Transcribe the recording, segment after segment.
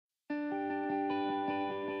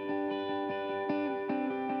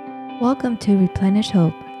Welcome to Replenish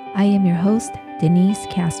Hope. I am your host, Denise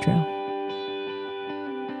Castro.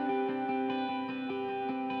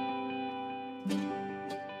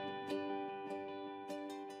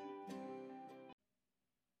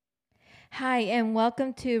 Hi, and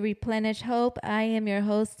welcome to Replenish Hope. I am your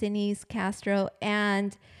host, Denise Castro.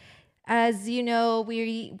 And as you know,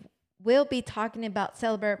 we will be talking about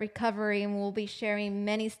Celebrate Recovery, and we'll be sharing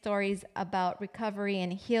many stories about recovery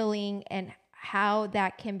and healing and how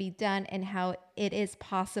that can be done and how it is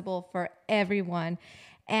possible for everyone.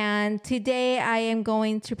 And today I am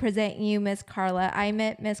going to present you Miss Carla. I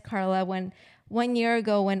met Miss Carla 1 year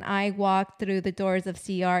ago when I walked through the doors of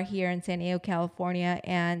CR here in San Diego, California,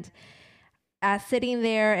 and sitting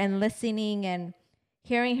there and listening and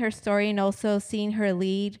hearing her story and also seeing her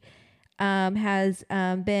lead has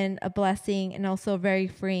been a blessing and also very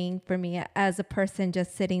freeing for me as a person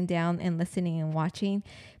just sitting down and listening and watching.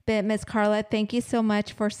 But Miss Carla, thank you so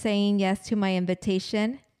much for saying yes to my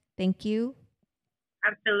invitation. Thank you.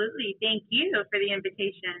 Absolutely. Thank you for the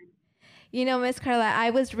invitation. You know, Miss Carla, I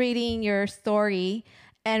was reading your story,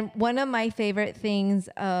 and one of my favorite things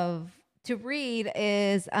to read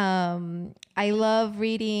is I love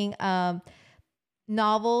reading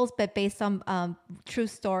novels, but based on true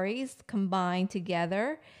stories combined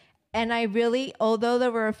together. And I really, although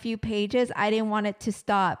there were a few pages, I didn't want it to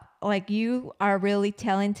stop. Like, you are really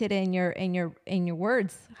talented in your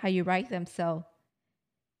words, how you write them. So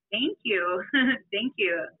thank you. Thank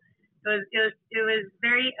you. It was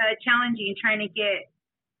very challenging trying to get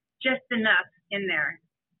just enough in there,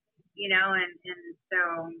 and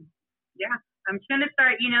so yeah, I'm just gonna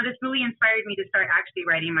start. This really inspired me to start actually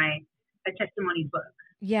writing a testimony book.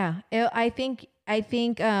 Yeah, I think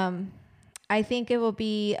it will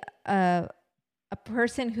be a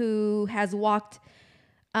person who has walked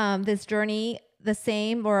this journey the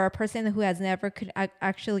same, or a person who has never could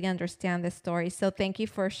actually understand this story. So thank you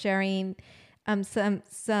for sharing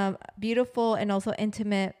some beautiful and also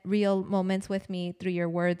intimate, real moments with me through your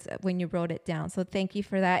words when you wrote it down. So thank you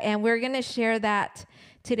for that, and we're gonna share that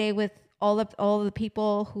today with all of the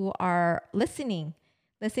people who are listening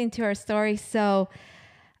to our story. So,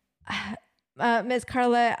 Ms.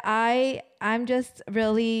 Carla, I'm just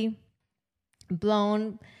really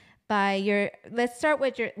blown by let's start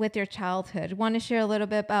with your childhood. Want to share a little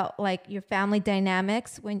bit about like your family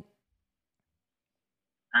dynamics when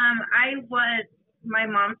I was my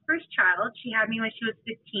mom's first child. She had me when she was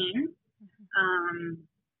 15.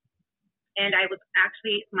 And I was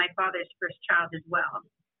actually my father's first child as well.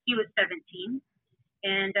 He was 17.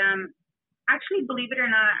 And actually, believe it or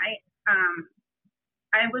not,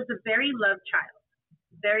 I was a very loved child,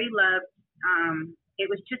 very loved. It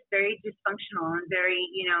was just very dysfunctional and very,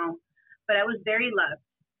 but I was very loved.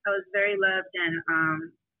 I was very loved, and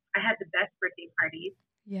I had the best birthday parties.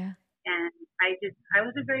 Yeah. And I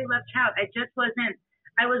was a very loved child. I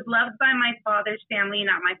was loved by my father's family,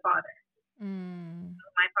 not my father.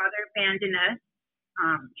 My father abandoned us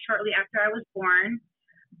shortly after I was born,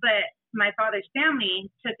 but my father's family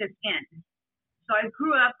took us in. So I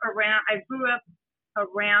grew up around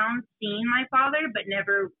seeing my father, but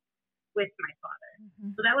never with my father.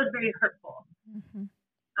 Mm-hmm. So that was very hurtful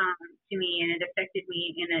to me, and it affected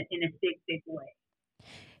me in a big way.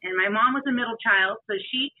 And my mom was a middle child, so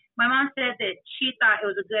my mom said that she thought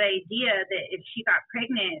it was a good idea that if she got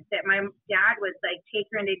pregnant, that my dad would like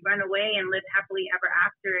take her and they'd run away and live happily ever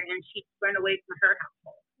after, and she'd run away from her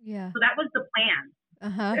household. Yeah. So that was the plan.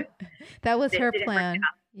 That was her plan.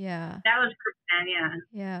 Yeah. That was her plan. Yeah.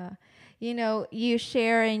 Yeah. You know, you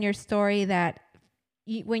share in your story that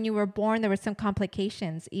when you were born, there were some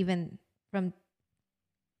complications even from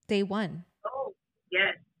day one. Oh,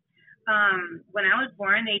 yes. When I was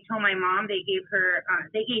born, they told my mom they gave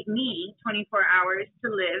me 24 hours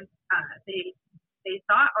to live. They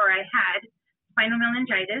thought, or I had spinal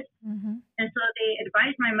meningitis, and so they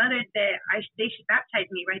advised my mother that they should baptize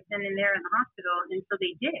me right then and there in the hospital, and so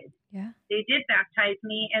they did. Yeah, they did baptize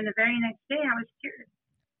me, and the very next day I was cured.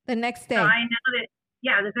 The next day, so I know that.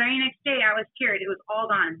 Yeah, the very next day I was cured. It was all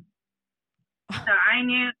gone. So I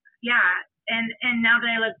knew. Yeah, and now that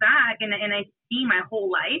I look back and I see my whole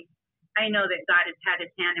life, I know that God has had his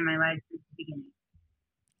hand in my life since the beginning.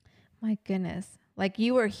 My goodness. Like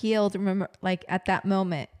you were healed, remember, like at that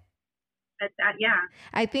moment. Yeah.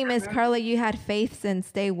 I think, Miss Carla, you had faith since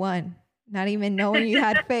day one, not even knowing you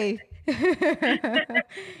had faith.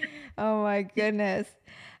 Oh, my goodness.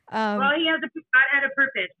 Well, God had a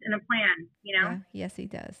purpose and a plan, Yeah, yes, he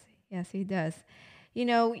does. Yes, he does. You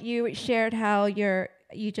know, you shared how you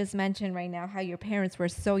just mentioned right now how your parents were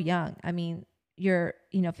so young. I mean, you're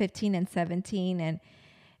 15 and 17,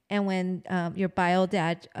 and when your bio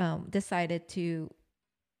dad decided to,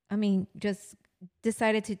 just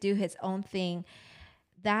decided to do his own thing,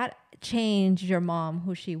 that changed your mom,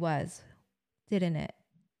 who she was, didn't it?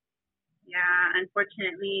 Yeah,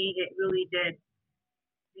 unfortunately, it really did.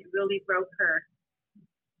 It really broke her,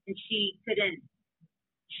 and she couldn't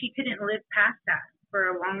live past that for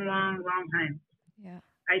a long, long, long time. Yeah.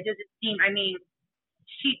 I just seem, I mean,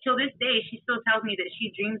 she till this day she still tells me that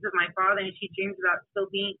she dreams of my father and she dreams about still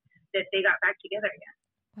being that they got back together again.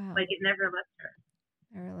 Wow. Like it never left her.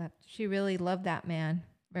 Never left. She really loved that man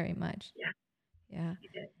very much. Yeah. Yeah. She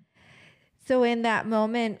did. So in that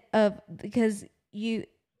moment of, because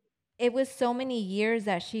it was so many years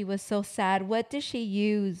that she was so sad, what did she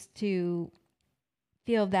use to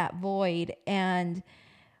fill that void? And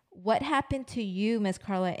what happened to you, Miss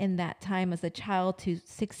Carla, in that time as a child to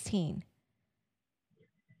 16?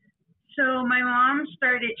 So my mom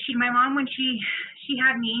when she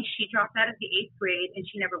had me, she dropped out of the 8th grade and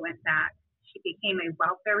she never went back. She became a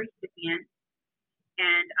welfare recipient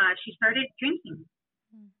and she started drinking.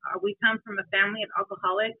 We come from a family of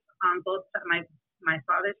alcoholics on both my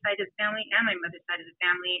father's side of the family and my mother's side of the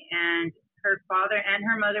family, and her father and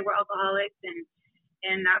her mother were alcoholics, and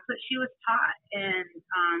that's what she was taught. And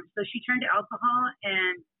so she turned to alcohol,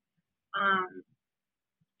 and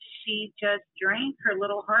she just drank her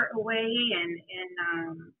little heart away, and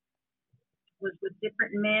was with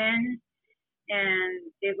different men,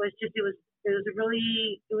 and it was a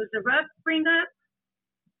rough bring up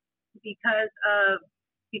because of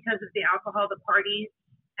the alcohol, the parties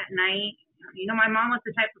at night. You know, my mom was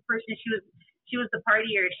the type of person, she was the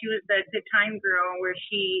partier. She was the good time girl where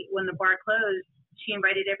when the bar closed, she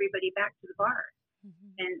invited everybody back to the bar.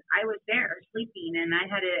 Mm-hmm. And I was there sleeping, and I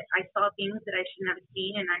saw things that I shouldn't have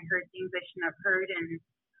seen, and I heard things I shouldn't have heard. And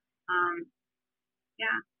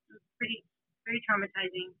yeah, it was very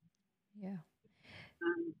traumatizing. Yeah.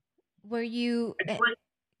 Were you,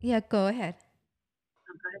 yeah, go ahead.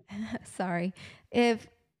 Sorry. In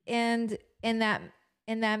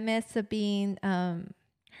that midst of being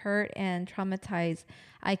hurt and traumatized,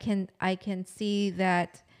 I can see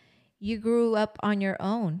that you grew up on your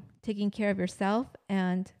own, taking care of yourself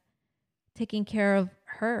and taking care of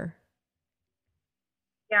her.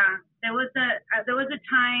 Yeah, there was a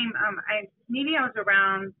time I was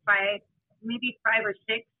around 5 or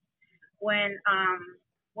 6 when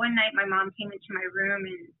one night my mom came into my room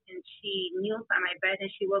and she kneeled by my bed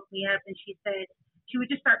and she woke me up and she said she would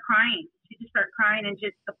just start crying. She'd just start crying and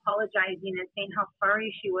just apologizing and saying how sorry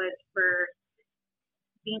she was for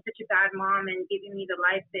being such a bad mom and giving me the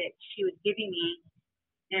life that she was giving me.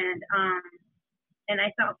 And I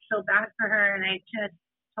felt so bad for her, and I just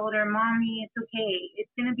told her, Mommy, it's okay. It's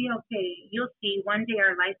going to be okay. You'll see. One day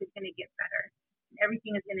our life is going to get better.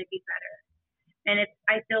 Everything is going to be better. And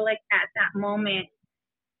I feel like at that moment,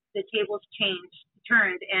 the tables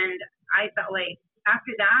turned, and I felt like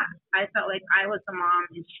after that, I felt like I was the mom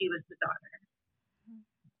and she was the daughter.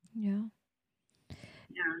 Yeah.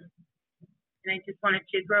 Yeah. And I just wanted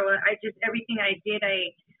to grow up. Everything I did,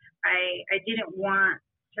 I didn't want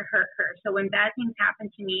to hurt her. So when bad things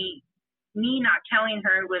happened to me not telling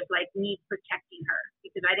her was like me protecting her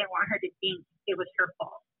because I didn't want her to think it was her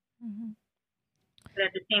fault. Mm-hmm. But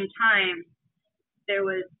at the same time, there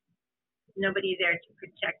was nobody there to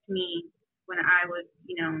protect me when I was,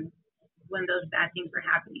 when those bad things were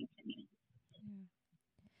happening to me.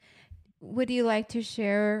 Would you like to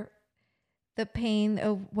share the pain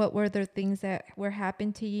of what were the things that were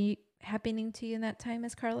happening to you in that time,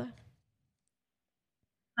 Ms. Carla?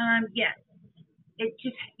 Yes. It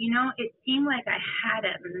just, it seemed like I had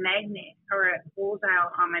a magnet or a bullseye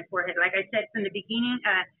on my forehead. Like I said from the beginning,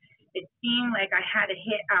 it seemed like I had a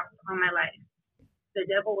hit out on my life. The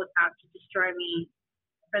devil was out to destroy me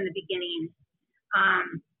from the beginning.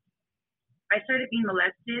 I started being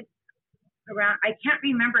molested I can't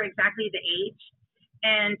remember exactly the age.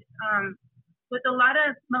 And with a lot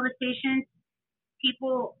of molestations,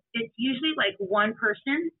 it's usually like one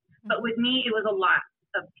person, but with me, it was a lot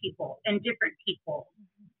of people and different people.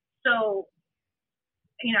 So,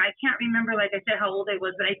 I can't remember, like I said, how old I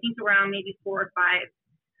was, but I think around maybe 4 or 5, I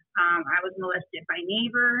was molested by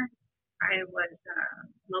neighbor. I was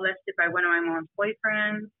molested by one of my mom's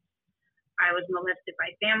boyfriends. I was molested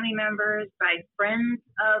by family members, by friends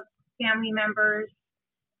of family members.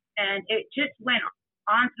 And it just went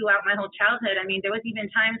on throughout my whole childhood. I mean, there was even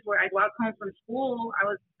times where I'd walk home from school.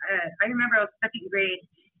 I remember I was 2nd grade,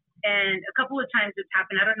 and a couple of times this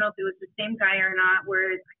happened. I don't know if it was the same guy or not,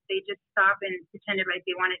 where they just stopped and pretended like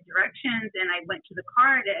they wanted directions, and I went to the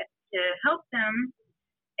car to help them,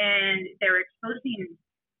 and they were exposing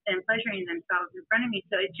and pleasuring themselves in front of me.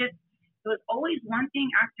 So it was always one thing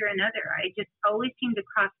after another. I just always seemed to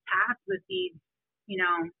cross paths with these,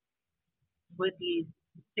 with these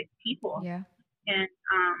sick people. Yeah. And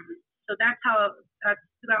so that's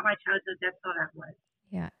throughout my childhood, that's how that was.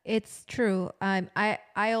 Yeah, it's true. I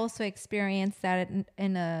also experienced that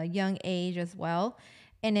in a young age as well,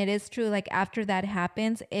 and it is true. Like after that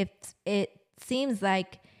happens, it seems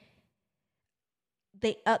like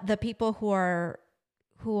the people who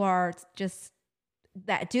are just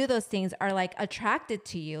that do those things are like attracted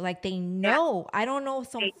to you. Like they know. Yeah. I don't know,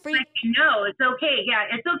 some freak. No, it's okay. Yeah,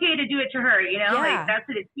 it's okay to do it to her. Yeah. Like that's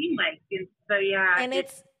what it seemed like. And so yeah, and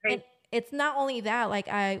it's not only that. Like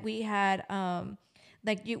we had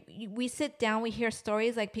like we sit down, we hear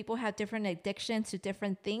stories, like people have different addictions to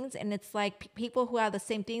different things, and it's like people who have the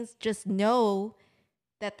same things just know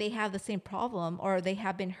that they have the same problem or they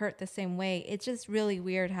have been hurt the same way. It's just really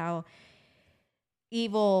weird how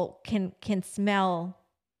evil can smell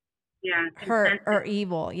hurt or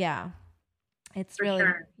evil. Yeah, it's for really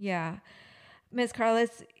sure. Yeah, Ms.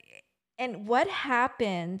 Carlos. And what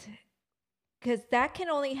happened, because that can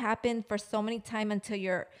only happen for so many time until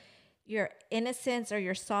your innocence or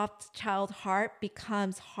your soft child heart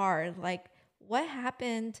becomes hard. Like what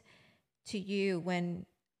happened to you when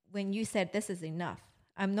you said, this is enough,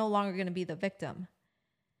 I'm no longer going to be the victim?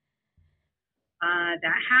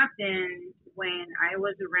 That happened when I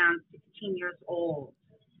was around 16 years old.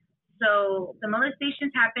 So the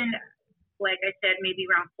molestations happened, like I said, maybe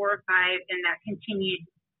around 4 or 5, and that continued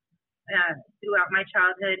throughout my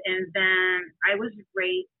childhood. And then I was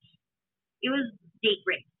raped. It was date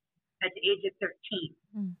rape at the age of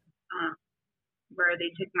 13, where they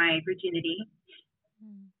took my virginity.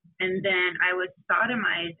 And then I was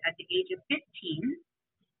sodomized at the age of 15,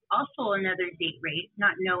 also another date rape,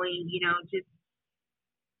 not knowing, just,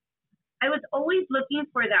 I was always looking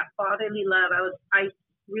for that fatherly love. I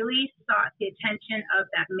really sought the attention of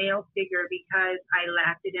that male figure because I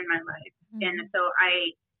lacked it in my life. And so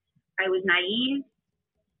I was naive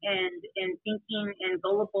and thinking and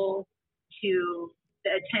gullible to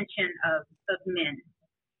the attention of men.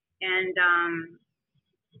 And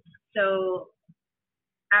so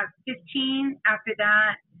at 15, after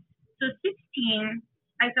that, so 16,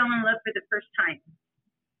 I fell in love for the first time.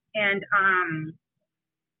 And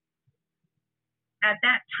at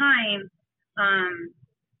that time,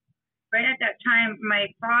 right at that time,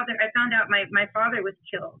 I found out my father was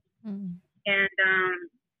killed. And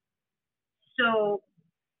so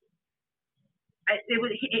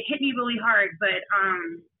it hit me really hard, but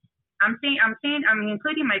I'm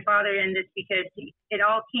including my father in this because it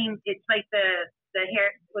all came. It's like the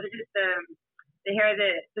hair. What is it?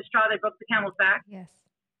 The straw that broke the camel's back. Yes.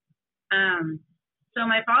 So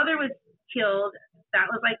my father was killed. That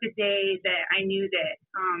was like the day that I knew that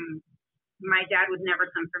my dad would never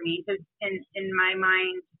come for me. Because in my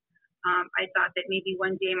mind, I thought that maybe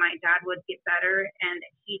one day my dad would get better and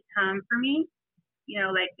he'd come for me.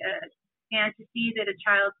 Like a fantasy that a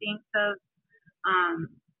child thinks of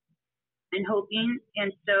and hoping.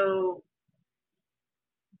 And so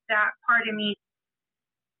that part of me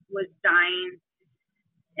was dying.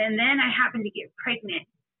 And then I happened to get pregnant.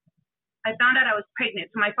 I found out I was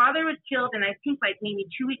pregnant. So my father was killed, and I think like maybe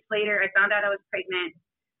 2 weeks later, I found out I was pregnant.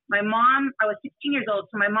 My mom, I was 16 years old,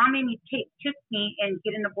 so my mom made me took me and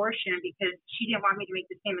get an abortion because she didn't want me to make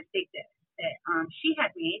the same mistake that she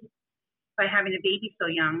had made by having a baby so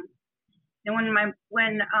young. And when my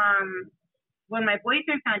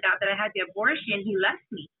boyfriend found out that I had the abortion, he left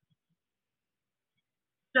me.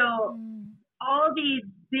 So all these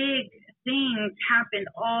big things happened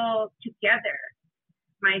all together.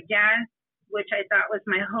 My dad, which I thought was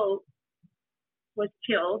my hope, was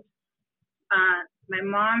killed. My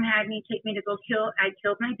mom had me take me to go I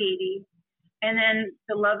killed my baby. And then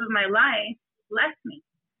the love of my life left me.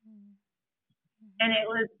 And it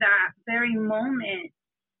was that very moment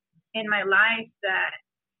in my life that,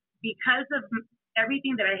 because of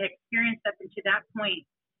everything that I had experienced up until that point,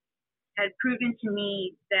 had proven to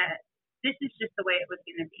me that this is just the way it was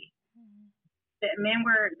going to be. That men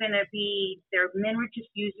were going to be, men were just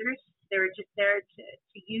users. They were just there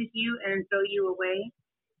to use you and throw you away.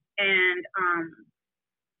 And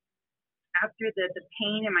after the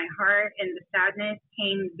pain in my heart and the sadness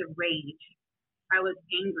came the rage. I was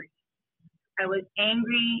angry. I was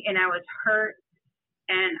angry and I was hurt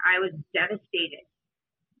and I was devastated.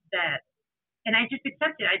 And I just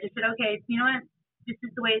accepted. I just said, okay, you know what? This is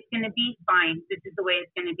the way it's going to be. Fine. This is the way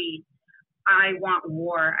it's going to be. I want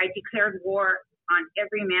war. I declared war on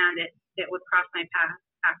every man that would cross my path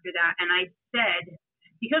after that. And I said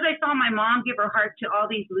because I saw my mom give her heart to all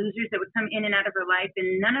these losers that would come in and out of her life,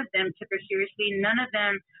 and none of them took her seriously. None of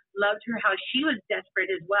them loved her how she was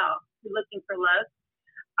desperate as well, looking for love.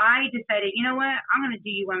 I decided, you know what? I'm going to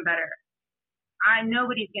do you one better.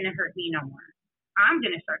 Nobody's going to hurt me no more. I'm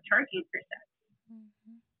going to start charging for sex.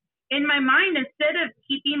 Mm-hmm. In my mind, instead of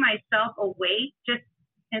keeping myself away, just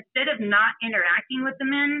instead of not interacting with the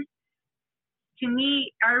men, to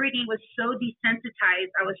me, I already was so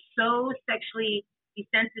desensitized. I was so sexually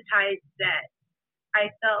desensitized that I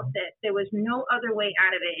felt that there was no other way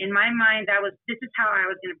out of it. In my mind, this is how I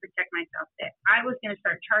was going to protect myself. That I was going to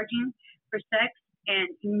start charging for sex, and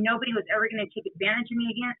nobody was ever going to take advantage of me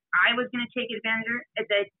again. I was going to take advantage.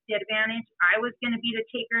 I was going to be the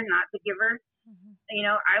taker, not the giver. Mm-hmm. You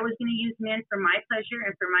know, I was going to use men for my pleasure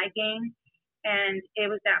and for my gain. And it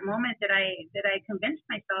was that moment that I convinced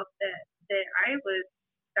myself that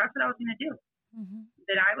that's what I was going to do. Mm-hmm.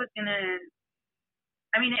 That I was going to.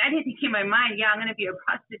 I mean, I didn't think in my mind, I'm going to be a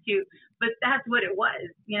prostitute, but that's what it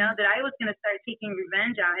was, you know, that I was going to start taking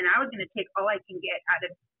revenge out, and I was going to take all I can get out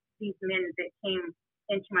of these men that came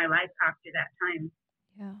into my life after that time.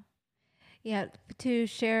 Yeah. Yeah. To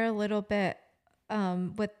share a little bit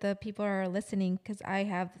with the people who are listening, because I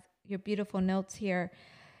have your beautiful notes here,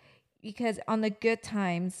 because on the good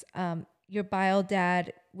times, your bio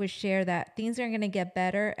dad would share that things are going to get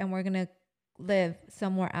better and we're going to live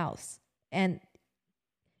somewhere else. And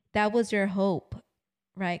that was your hope,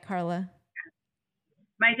 right, Carla?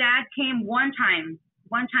 My dad came one time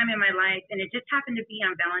in my life, and it just happened to be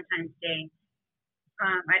on Valentine's Day.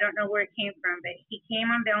 I don't know where it came from, but he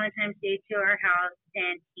came on Valentine's Day to our house,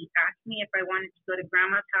 and he asked me if I wanted to go to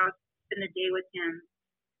Grandma's house, spend the day with him.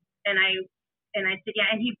 And I said,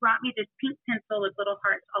 yeah. And he brought me this pink pencil with little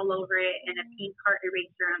hearts all over it and a pink heart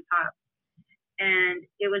eraser on top. And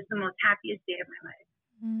it was the most happiest day of my life.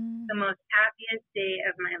 The most happiest day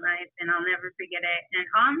of my life, and I'll never forget it. And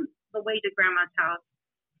on the way to Grandma's house,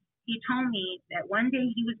 he told me that one day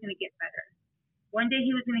he was going to get better. One day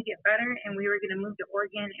he was going to get better, and we were going to move to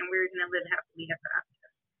Oregon, and we were going to live happily ever after.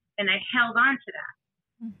 And I held on to that.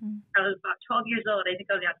 Mm-hmm. I was about 12 years old. I think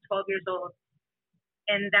I was about 12 years old.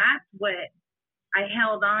 And that's what I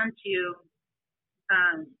held on to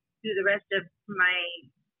through the rest of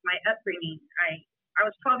my upbringing. I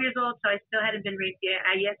was 12 years old, so I still hadn't been raped yet.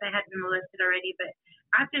 Yes, I had been molested already, but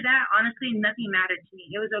after that, honestly, nothing mattered to me.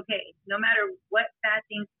 It was okay. No matter what bad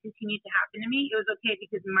things continued to happen to me, it was okay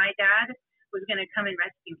because my dad was going to come and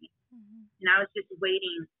rescue me. Mm-hmm. And I was just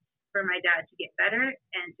waiting for my dad to get better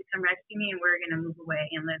and to come rescue me, and we were going to move away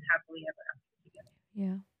and live happily ever after together.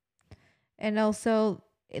 Yeah. And also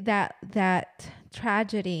that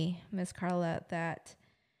tragedy, Miss Carla, that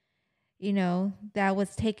you know, that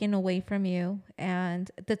was taken away from you,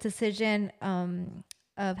 and the decision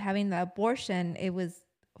of having the abortion, it was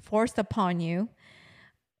forced upon you,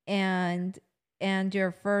 and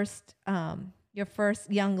your first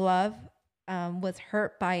young love was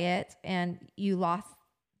hurt by it, and you lost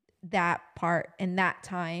that part in that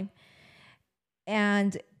time.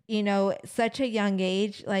 And you know, such a young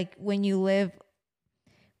age, like when you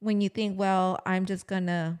think, well, I'm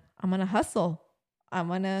gonna hustle, I'm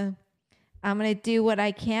going to do what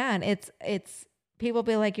I can. It's people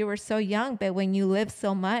be like, you were so young, but when you live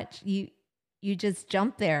so much, you just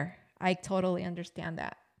jump there. I totally understand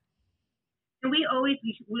that. And we always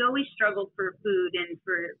struggled for food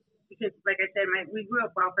because like I said, we grew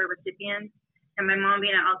up welfare recipients, and my mom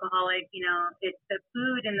being an alcoholic, you know, the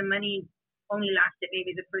food and the money only lasted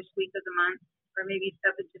maybe the first week of the month, or maybe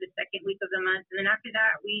up into the second week of the month. And then after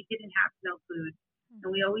that, we didn't have no food. Mm-hmm. And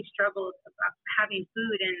we always struggled about having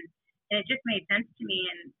food, and it just made sense to me.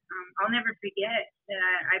 And I'll never forget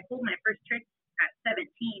that I pulled my first trick at 17.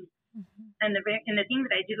 Mm-hmm. And the thing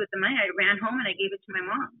that I did with the money, I ran home and I gave it to my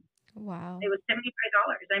mom. Wow. It was $75.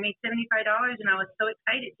 I made $75, and I was so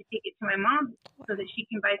excited to take it to my mom. Wow. So that she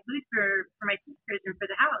can buy food for my sisters and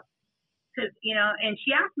for the house. Because, you know, and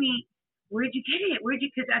she asked me, where'd you get it?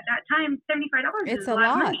 Because at that time, $75 is a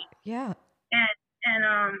lot of money. Yeah. And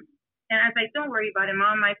I was like, don't worry about it,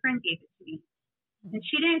 Mom. My friend gave it to me. And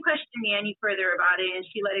she didn't question me any further about it, and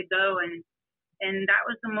she let it go. And that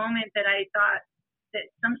was the moment that I thought that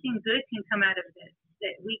something good can come out of this,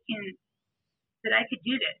 that I could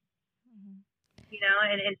do this. Mm-hmm. You know,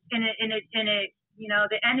 and it, you know,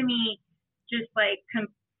 the enemy just like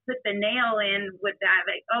put the nail in with that,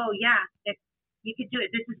 like, oh yeah, if you could do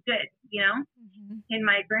it, this is good, you know. Mm-hmm. In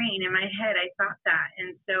my brain, in my head, I thought that,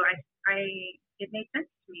 and so it made sense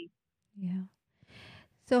to me. Yeah.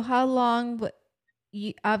 So how long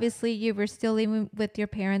obviously you were still living with your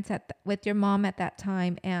parents with your mom at that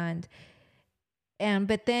time, and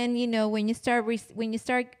but then, when you start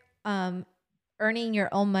earning your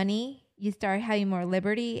own money, you start having more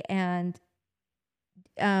liberty, and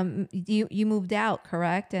you moved out,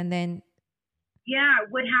 correct? And then yeah,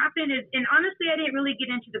 what happened is, and honestly, I didn't really get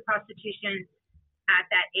into the prostitution at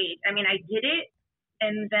that age. I mean, I did it,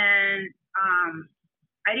 and then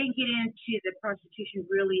I didn't get into the prostitution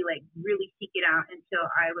really seek it out until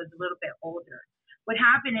I was a little bit older. What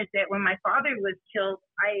happened is that when my father was killed,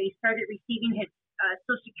 I started receiving his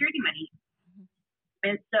Social Security money,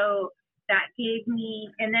 and so that gave me.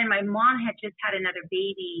 And then my mom had just had another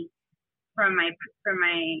baby from my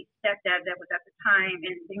stepdad that was at the time,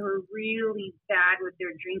 and they were really bad with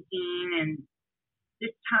their drinking. And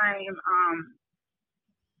this time,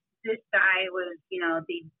 this guy was,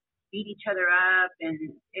 they beat each other up, and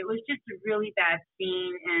it was just a really bad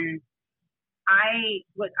scene. And I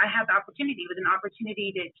had the opportunity. It was an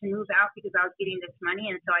opportunity to move out because I was getting this money,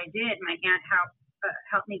 and so I did. My aunt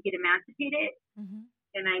helped me get emancipated,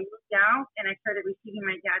 and I moved out, and I started receiving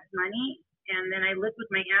my dad's money. And then I lived with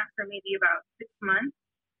my aunt for maybe about 6 months,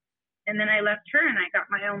 and then I left her, and I got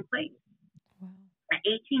my own place. Wow. At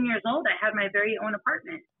 18 years old, I had my very own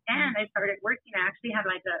apartment, and I started working. I actually had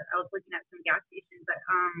I was working at some gas stations, but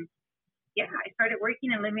yeah, I started working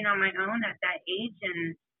and living on my own at that age,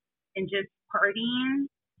 and just partying,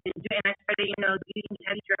 and I started, using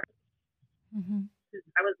heavy drugs.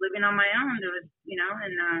 I was living on my own. It was,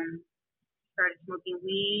 and started smoking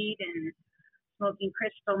weed and smoking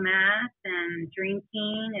crystal meth and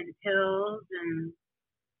drinking and pills, and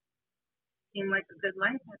seemed like a good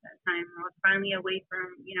life at that time. I was finally away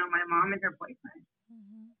from, my mom and her boyfriend.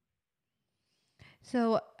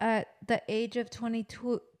 So at the age of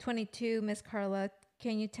 22, Miss Carla,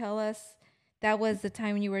 can you tell us, that was the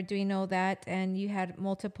time when you were doing all that, and you had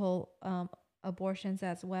multiple abortions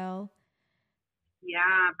as well?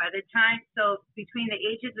 Yeah, by the time, so between the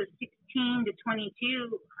ages of 16 to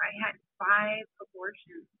 22, I had 5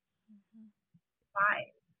 abortions. 5.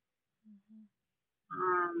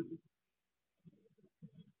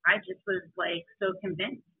 I just was so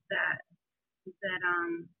convinced that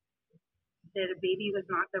a baby was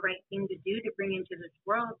not the right thing to do to bring into this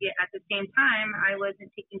world. Yet at the same time, I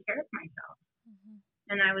wasn't taking care of myself.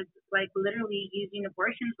 And I was literally using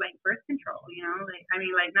abortions like birth control,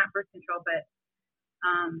 not birth control, but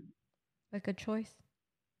like a choice.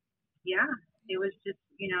 Yeah, it was just,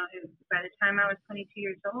 by the time I was 22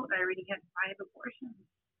 years old, I already had 5 abortions.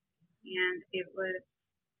 And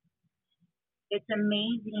it's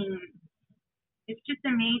amazing. It's just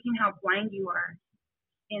amazing how blind you are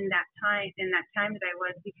in that time that I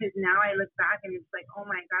was, because now I look back and it's like, oh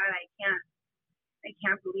my God, I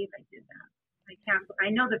can't believe I did that. I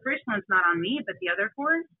know the first one's not on me, but the other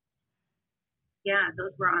 4, yeah,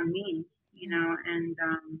 those were on me, and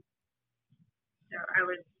so I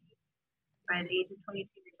was, by the age of 22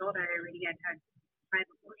 years old, I already had 5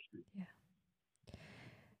 abortions. Yeah.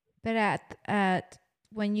 But at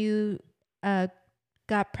when you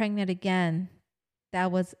got pregnant again,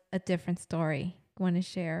 that was a different story. Want to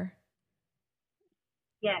share?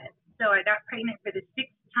 Yes. So I got pregnant for the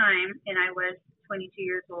 6th time, and I was 22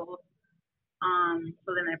 years old.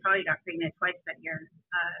 So then I probably got pregnant twice that year.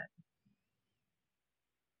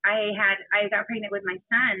 I got pregnant with my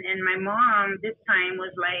son, and my mom this time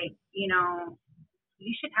was like,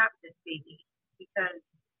 you should have this baby, because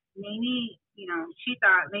maybe, she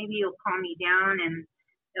thought maybe it'll calm me down and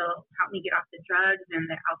it'll help me get off the drugs and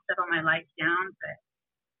that I'll settle my life down,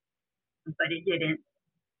 but it didn't.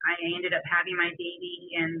 I ended up having my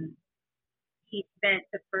baby, and he spent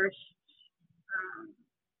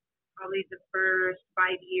probably the first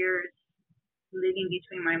 5 years living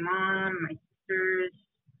between my mom, my sisters,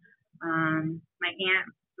 my aunt,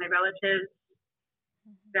 my relatives.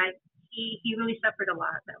 That he really suffered a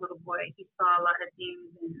lot, that little boy. He saw a lot of things,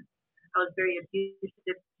 and I was very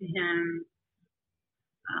abusive to him.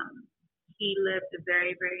 He lived a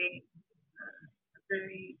very, very,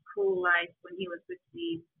 very cool life when he was with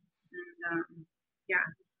me, and yeah,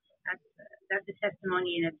 that's a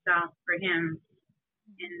testimony in itself for him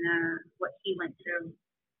and what he went through.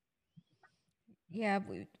 Yeah,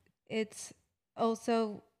 it's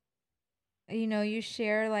also, you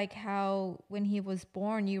share how when he was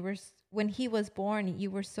born, you were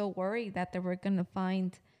so worried that they were gonna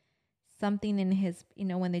find something in his,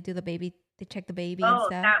 when they do the baby, they check the baby and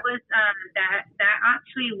stuff. That was that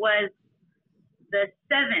actually was the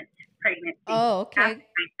 7th pregnancy. Oh, okay.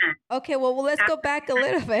 Okay, well, let's go back a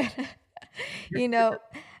little bit.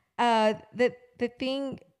 The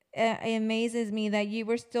thing amazes me that you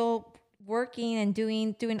were still working and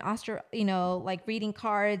doing reading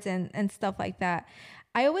cards and stuff like that.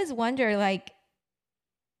 I always wonder,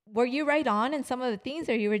 were you right on in some of the things,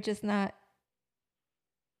 or you were just not?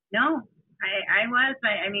 No, I was.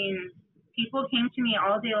 I mean, people came to me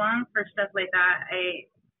all day long for stuff like that. I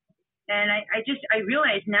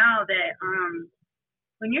realize now that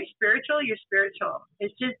when you're spiritual, you're spiritual.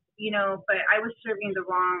 It's just, but I was serving the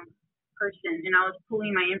wrong person, and I was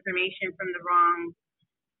pulling my information from the wrong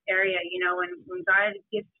area. When God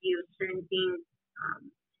gives you certain things,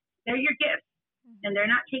 they're your gifts, and they're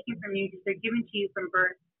not taken from you because they're given to you from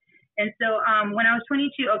birth. And so when I was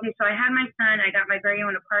 22, okay, so I had my son. I got my very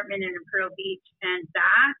own apartment in Imperial Beach, and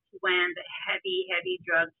that's when the heavy, heavy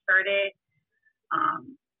drugs started.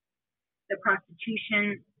 The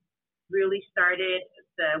prostitution really started,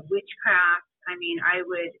 the witchcraft. I mean, I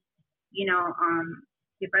would,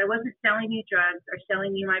 if I wasn't selling you drugs or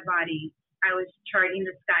selling you my body, I was charting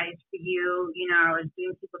the skies for you. I was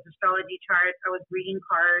doing people's astrology charts. I was reading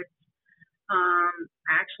cards.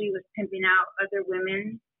 I actually was pimping out other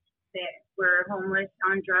women that were homeless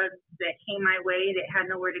on drugs that came my way that had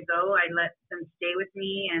nowhere to go. I let them stay with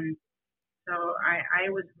me, and so I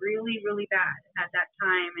was really, really bad at that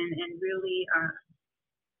time, and really,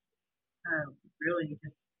 really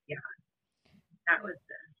just, yeah, that was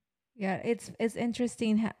Yeah, it's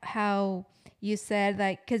interesting how you said,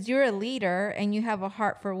 like, because you're a leader and you have a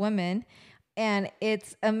heart for women, and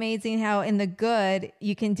it's amazing how in the good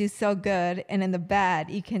you can do so good, and in the bad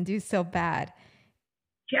you can do so bad.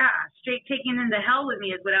 Yeah, straight taking them to hell with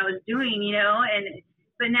me is what I was doing,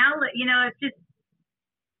 but now, it's just,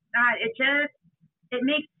 God, it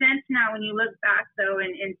makes sense now when you look back though,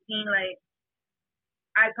 and seeing like,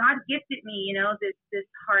 God gifted me, this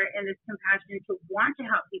heart and this compassion to want to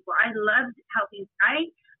help people. I loved helping. I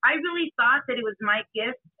really thought that it was my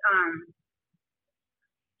gift,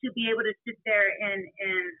 to be able to sit there and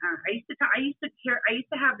I used to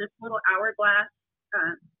have this little hourglass,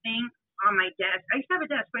 thing on my desk. I used to have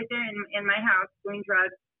a desk right there in my house doing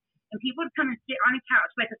drugs, and people would come and sit on a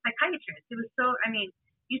couch like a psychiatrist. It was so,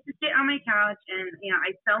 used to sit on my couch, and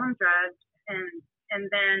I'd sell them drugs, and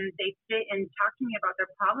then they'd sit and talk to me about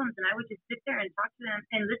their problems, and I would just sit there and talk to them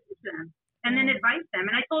and listen to them and then advise them.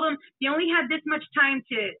 And I told them they only had this much time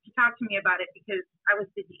to talk to me about it because I was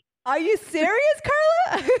busy. Are you serious,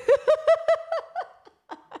 Carla?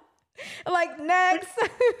 Like, next.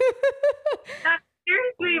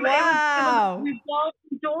 Seriously, wow. It was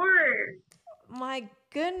revolving doors. My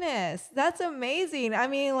goodness, that's amazing. I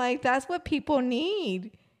mean, like, that's what people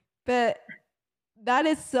need. But that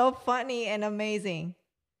is so funny and amazing.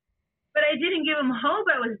 But I didn't give them hope.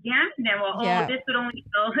 I was damning them. Well, this would only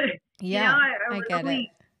go. Yeah, I get it.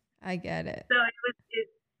 I get it. So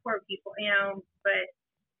it's poor people, but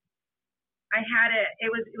I had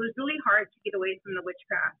it was really hard to get away from the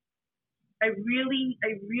witchcraft. I really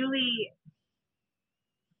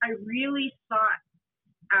sought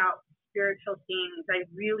out spiritual things. I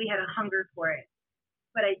really had a hunger for it,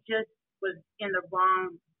 but I just was in the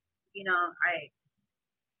wrong,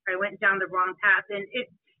 I went down the wrong path, and it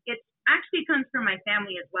actually comes from my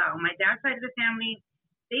family as well. My dad's side of the family,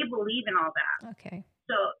 they believe in all that. Okay.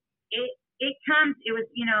 So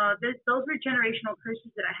those were generational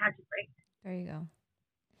curses that I had to break. There you go.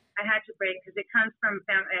 I had to break because it comes from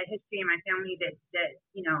a history in my family that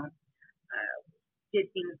did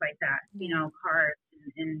things like that, cards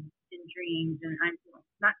and dreams, and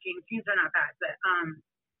not dreams. Dreams are not bad, but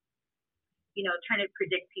trying to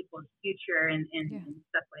predict people's future and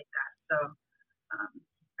stuff like that. So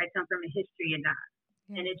I come from a history in that,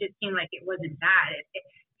 and it just seemed like it wasn't bad.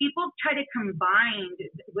 People try to combine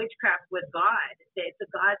witchcraft with God. It's a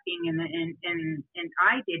God thing, and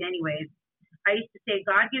I did anyways. I used to say,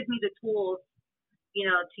 God gives me the tools,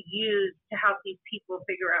 to use to help these people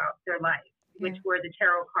figure out their life, which were the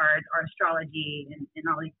tarot cards, or astrology, and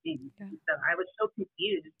all these things. Yeah. So I was so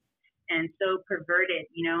confused and so perverted,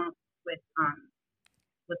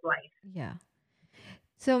 with life. Yeah.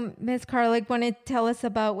 So, Ms. Carla, want to tell us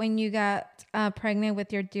about when you got pregnant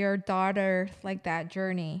with your dear daughter, like that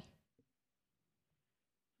journey?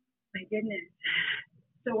 My goodness.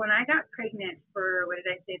 So when I got pregnant for, what did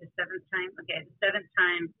I say, the seventh time? Okay, the seventh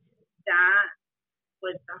time, that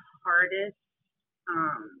was the hardest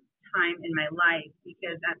time in my life,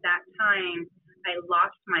 because at that time, I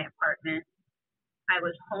lost my apartment. I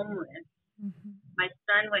was homeless. Mm-hmm. My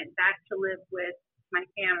son went back to live with my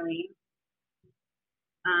family.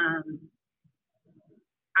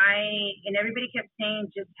 And everybody kept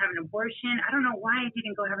saying, just have an abortion. I don't know why I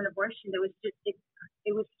didn't go have an abortion. It was just,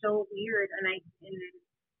 it was so weird. And I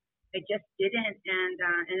just didn't.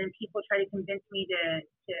 And then people tried to convince me to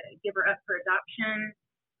give her up for adoption.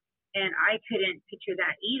 And I couldn't picture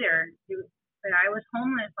that either. But I was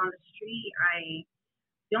homeless on the street.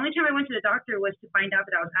 The only time I went to the doctor was to find out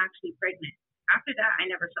that I was actually pregnant. After that, I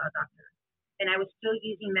never saw a doctor. And I was still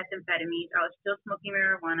using methamphetamines. I was still smoking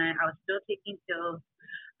marijuana. I was still taking pills.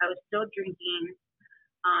 I was still drinking.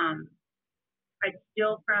 I'd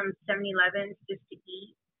steal from 7-Elevens just to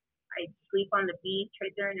eat. I'd sleep on the beach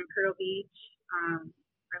right there in Imperial Beach.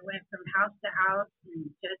 I went from house to house and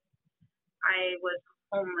I was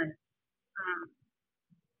homeless.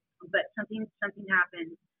 But something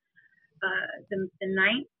happened. The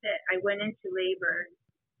night that I went into labor,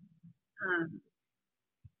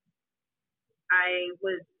 I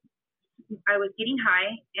was getting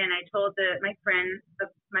high, and I told my friend of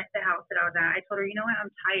the house that I was at. I told her, you know what,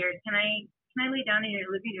 I'm tired. Can I lay down in your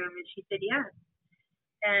living room? And she said yes.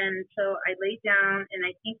 And so I laid down, and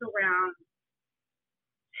I think around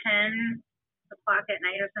 10 o'clock at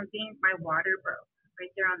night or something, my water broke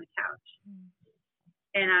right there on the couch,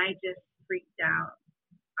 and I just freaked out.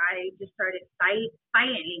 I just started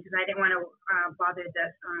fighting because I didn't want to bother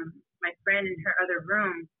my friend in her other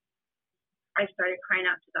room. I started crying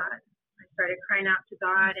out to God.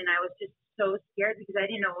 And I was just so scared because I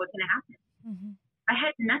didn't know what was going to happen. Mm-hmm. I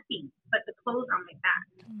had nothing but the clothes on my back.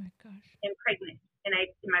 Oh my gosh! And pregnant, and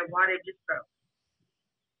my water just broke.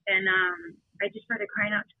 And I just started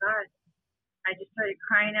crying out to God. I just started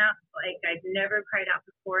crying out like I've never cried out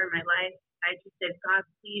before in my life. I just said, God,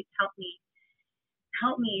 please help me.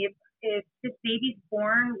 Help me. If this baby's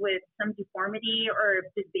born with some deformity, or if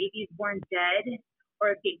this baby's born dead,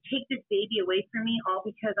 or if they take this baby away from me all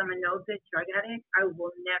because I'm a no good drug addict, I will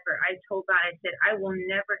never. I told God, I said, I will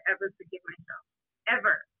never, ever forgive myself.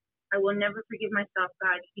 Ever. I will never forgive myself,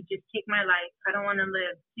 God. You just take my life. I don't want to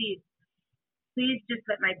live. Please just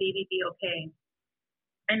let my baby be okay.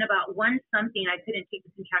 And about 1 something, I couldn't take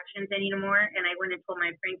the contractions anymore. And I went and told my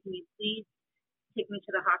friend, can you please take me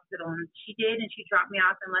to the hospital? And she did, and she dropped me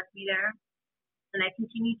off and left me there. And I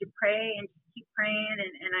continued to pray and just keep praying.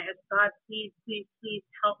 And I asked God, please, please, please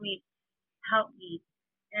help me.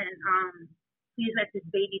 And please let this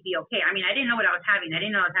baby be okay. I mean, I didn't know what I was having. I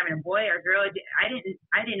didn't know I was having a boy or a girl. I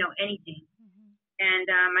didn't know anything. Mm-hmm.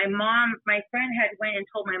 And my friend had went and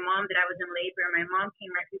told my mom that I was in labor. And my mom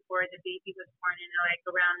came right before the baby was born. And like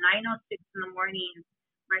around 9:06 in the morning,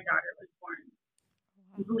 my daughter was born.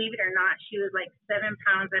 Wow. Believe it or not, she was like 7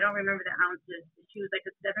 pounds. I don't remember the ounces. But she was like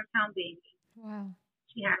a 7-pound baby. Wow.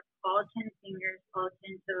 She had all 10 fingers, all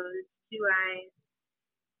 10 toes, 2 eyes.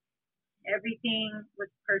 Everything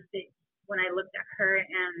was perfect when I looked at her.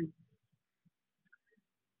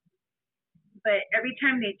 But every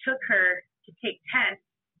time they took her to take tests,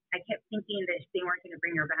 I kept thinking that they weren't going to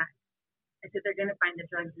bring her back. I said, they're going to find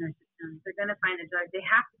the drugs in her system. They're going to find the drugs. They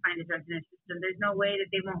have to find the drugs in her system. There's no way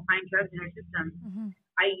that they won't find drugs in her system. Mm-hmm.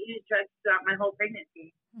 I used drugs throughout my whole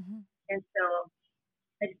pregnancy. Mm-hmm. And so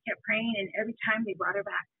I just kept praying, and every time they brought her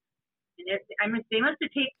back. And they must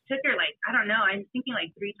have took her like, I don't know, I'm thinking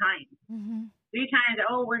like 3 times. Mm-hmm. 3 times,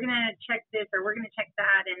 oh, we're going to check this or we're going to check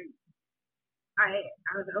that. And I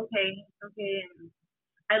was like, okay. And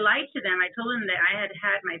I lied to them. I told them that I had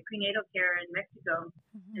had my prenatal care in Mexico,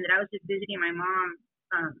 mm-hmm. and that I was just visiting my mom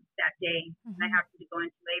that day. Mm-hmm. And I happened to go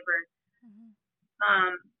into labor.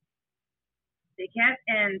 Mm-hmm. They can't,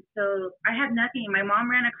 and so I had nothing. My mom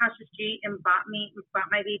ran across the street and bought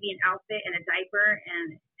my baby an outfit and a diaper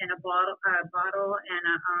and a bottle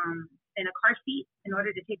and a car seat in order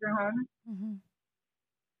to take her home. Mm-hmm.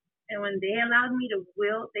 And when they allowed me to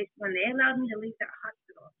leave that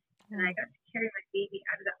hospital, mm-hmm. and I got to carry my baby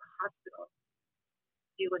out of that hospital,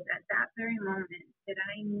 it was at that very moment that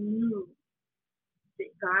I knew that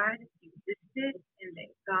God existed and that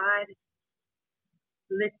God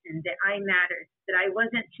listened, that I mattered, that I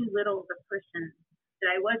wasn't too little of a person,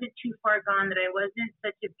 that I wasn't too far gone, that I wasn't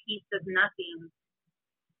such a piece of nothing,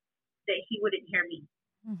 that He wouldn't hear me,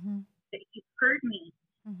 mm-hmm. that He heard me,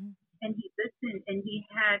 mm-hmm. and He listened, and He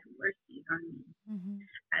had mercy on me. Mm-hmm.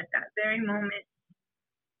 At that very moment,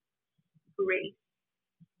 grace.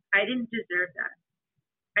 I didn't deserve that.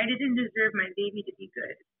 I didn't deserve my baby to be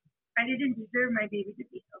good. I didn't deserve my baby to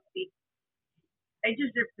be healthy. I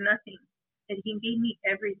deserved nothing. And He gave me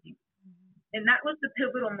everything. Mm-hmm. And that was the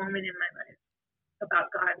pivotal moment in my life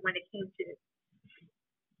about God. When it came to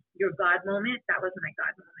your God moment, that was my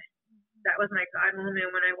God moment. Mm-hmm. That was my God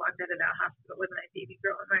moment when I walked out of that hospital with my baby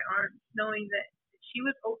girl in my arms, knowing that she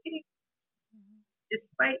was okay. Mm-hmm.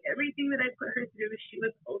 Despite everything that I put her through, she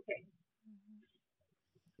was okay. Mm-hmm.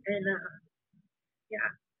 And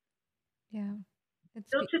it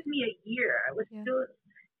still took me a year.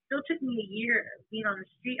 Still took me a year being on the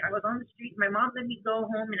street. I was on the street. My mom let me go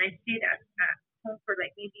home, and I stayed at home for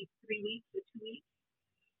like maybe 3 weeks or 2 weeks.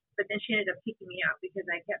 But then she ended up kicking me out because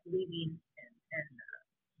I kept leaving and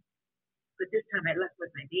this time I left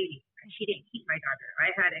with my baby. She didn't keep my daughter.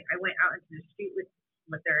 I went out into the street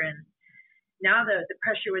with her, and now the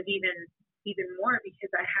pressure was even more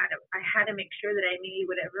because I had to make sure that I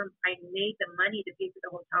made the money to pay for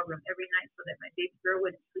the hotel room every night so that my baby girl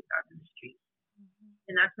wouldn't sleep out in the street.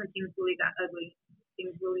 And that's when things really got ugly.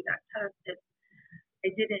 Things really got tough.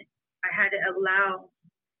 I had to allow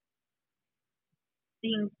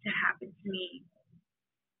things to happen to me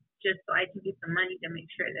just so I could get the money to make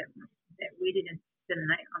sure that we didn't spend the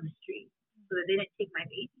night on the street, so that they didn't take my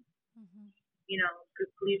baby. You know, because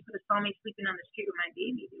police would have saw me sleeping on the street with my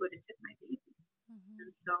baby, they would have took my baby. And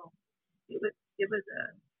so it was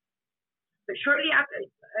but shortly after,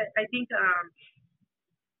 I think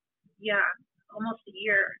almost a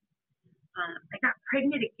year, I got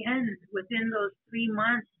pregnant again within those 3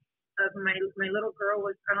 months of my little girl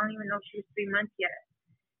was, I don't even know if she was 3 months yet.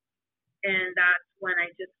 And that's when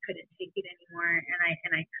I just couldn't take it anymore,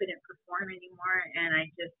 and I couldn't perform anymore, and I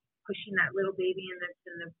just pushing that little baby in the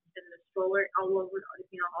stroller all over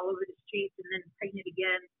the streets, and then pregnant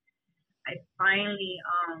again. I finally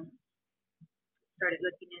started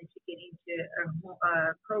looking into getting to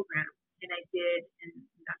a program, and I did, and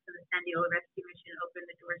that's when the San Diego Rescue Mission opened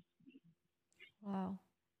the doors to me. Wow.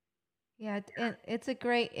 Yeah, and it's a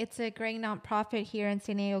great nonprofit here in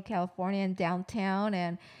San Diego, California, and downtown,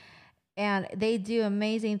 and they do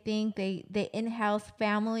amazing things. They in-house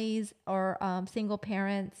families or single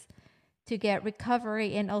parents to get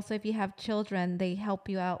recovery, and also if you have children, they help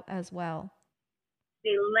you out as well.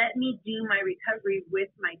 They let me do my recovery with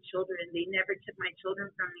my children. They never took my children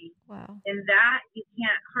from me. Wow. And that you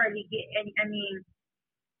can't hardly get any. I mean,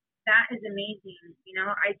 that is amazing. You know,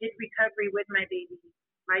 I did recovery with my baby.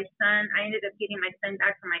 My son, I ended up getting my son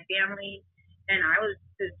back from my family, and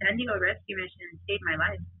the San Diego Rescue Mission saved my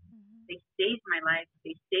life. They saved my life.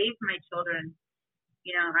 They saved my children.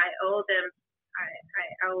 You know, I owe them.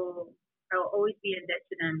 I will always be in debt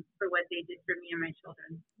to them for what they did for me and my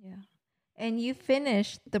children. Yeah. And you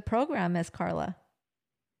finished the program, Ms. Carla.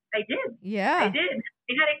 I did. Yeah. I did.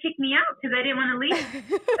 They had to kick me out because I didn't want to leave.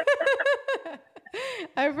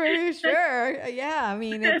 I'm pretty sure. Yeah.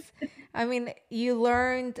 I mean, you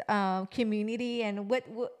learned community, and what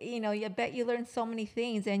I bet you learned so many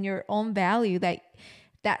things, and your own value,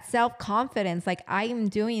 that self-confidence, like, I am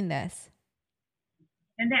doing this.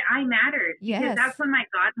 And that I mattered. Yes. Because that's when my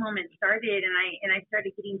God moment started, and I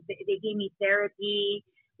started they gave me therapy.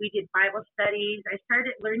 We did Bible studies. I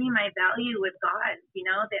started learning my value with God, you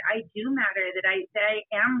know, that I do matter, that I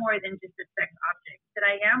am more than just a sex object, that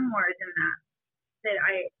I am more than that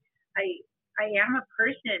I am a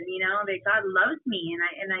person, you know, that God loves me.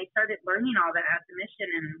 And I started learning all that at the mission,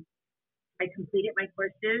 and I completed my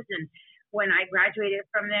courses. And when I graduated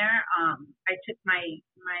from there, I took my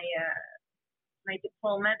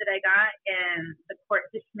diploma that I got, and the court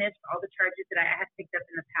dismissed all the charges that I had picked up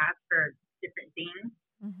in the past for different things.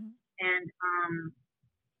 And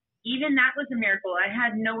even that was a miracle. I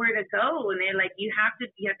had nowhere to go, and they're like, you have to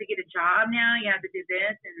get a job now. You have to do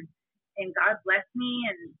this, and God blessed me,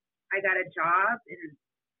 and I got a job. And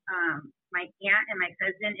my aunt and my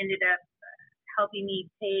cousin ended up helping me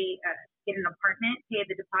get an apartment, pay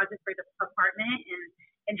the deposit for the apartment,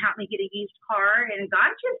 and help me get a used car. And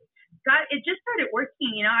it just started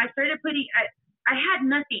working. You know, I started I had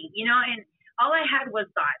nothing, you know, and all I had was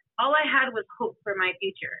God. All I had was hope for my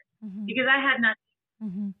future, because I had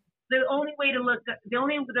nothing. The only way to look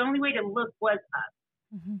was up.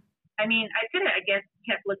 I mean, I could have, I guess,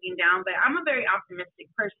 kept looking down, but I'm a very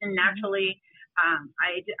optimistic person naturally.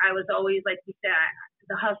 I was always, like you said,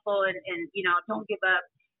 the hustle and you know, don't give up.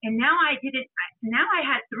 And now now I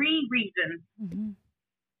had 3 reasons.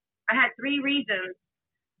 I had 3 reasons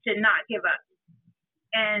to not give up.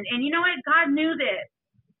 And you know what? God knew that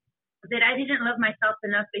I didn't love myself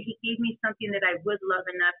enough, but he gave me something that I would love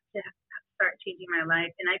enough to start changing my life.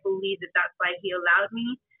 And I believe that that's why he allowed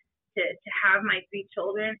me to have my 3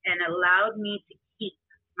 children, and allowed me to keep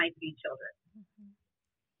my 3 children,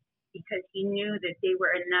 because he knew that they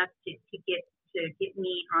were enough to get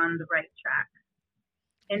me on the right track.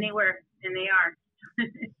 And they were, and they are.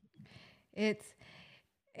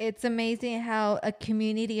 It's amazing how a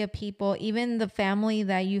community of people, even the family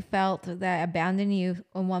that you felt that abandoned you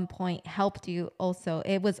at one point, helped you also.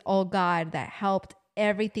 It was all God that helped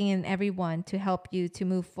everything and everyone to help you to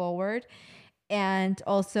move forward. And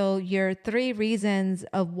also your 3 reasons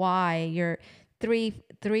of why your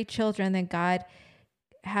three children that God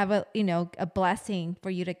have a blessing for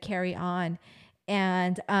you to carry on.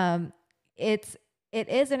 And it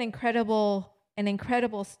is an incredible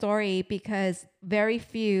story, because very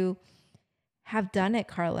few have done it,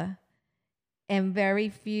 Carla, and very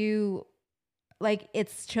few like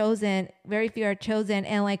it's chosen, very few are chosen.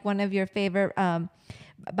 And like one of your favorite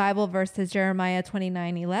Bible verses, Jeremiah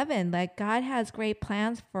 29:11, like God has great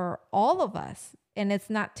plans for all of us. And it's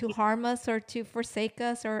not to harm us or to forsake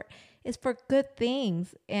us, or it's for good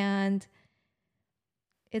things. And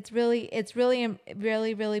it's really,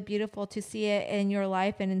 really beautiful to see it in your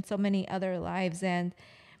life and in so many other lives. And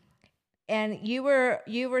you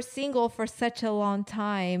were single for such a long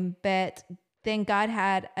time, but then God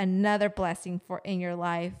had another blessing for in your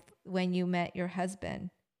life when you met your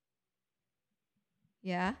husband.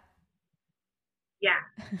 Yeah. Yeah.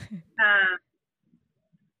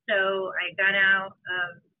 So I got out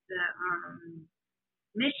of the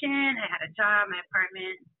mission. I had a job, my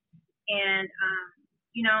apartment, and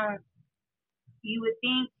you would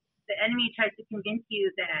think the enemy tries to convince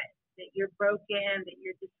you that you're broken, that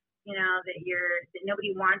you're just, that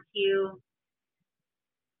nobody wants you.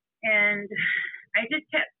 And I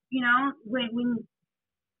just kept, when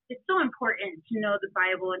it's so important to know the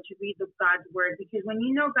Bible and to read God's word, because when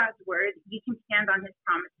you know God's word, you can stand on his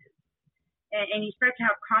promises. And you start to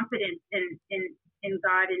have confidence in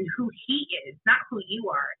God and who he is, not who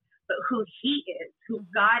you are, but who he is, who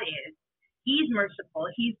God is. He's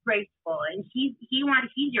merciful, he's graceful, and he's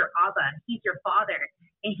your Abba, he's your father,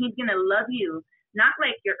 and he's gonna love you, not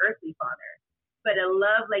like your earthly father, but a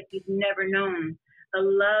love like you've never known, a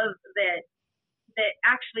love that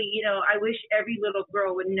actually, I wish every little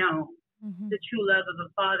girl would know the true love of a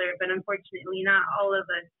father, but unfortunately not all of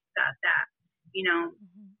us got that,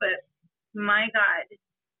 but my God,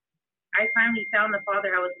 I finally found the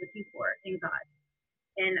father I was looking for in God.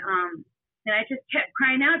 And I just kept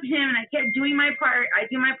crying out to him, and I kept doing my part. I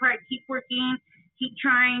do my part, keep working, keep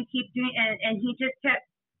trying, keep doing, and he just kept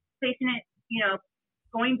placing it,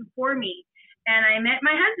 going before me. And I met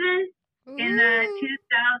my husband in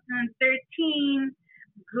 2013.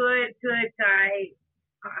 Good guy.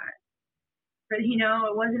 But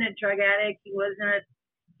it wasn't a drug addict. He wasn't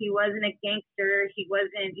a gangster. He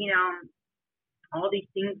wasn't, all these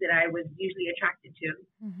things that I was usually attracted to.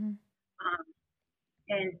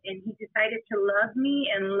 And he decided to love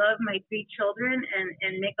me and love my 3 children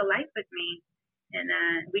and make a life with me. And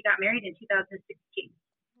we got married in 2016.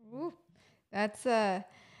 Ooh,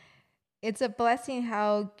 it's a blessing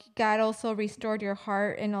how God also restored your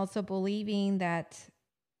heart, and also believing that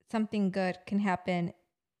something good can happen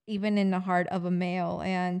even in the heart of a male.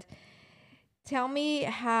 And tell me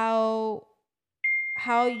how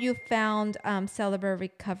you found Celebrate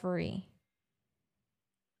Recovery.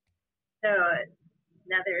 So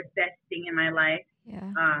another best thing in my life.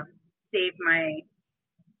 Yeah. Saved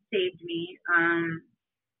me.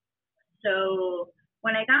 So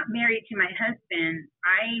when I got married to my husband,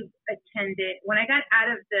 when I got out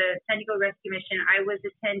of the San Diego Rescue Mission, I was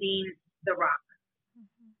attending The Rock.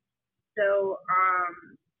 So,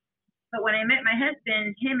 but when I met my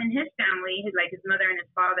husband, him and his family, his mother and his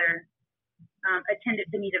father,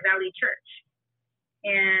 attended Bonita Valley Church.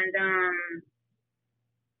 And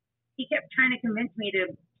he kept trying to convince me to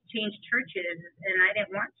change churches, and I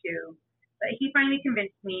didn't want to. But he finally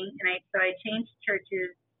convinced me, and so I changed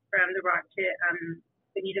churches from The Rock to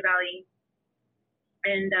Bonita Valley.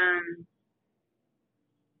 And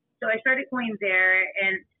so I started going there,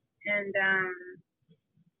 and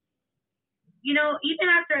even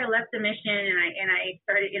after I left the mission and I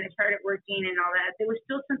started working and all that, there was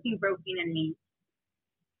still something broken in me.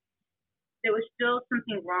 There was still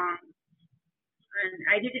something wrong, and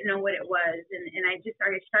I didn't know what it was. And I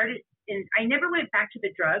started, and I never went back to the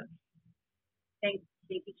drugs. Thank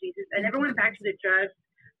you, Jesus. I never went back to the drugs,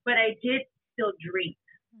 but I did still drink.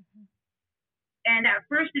 And at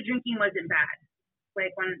first, the drinking wasn't bad.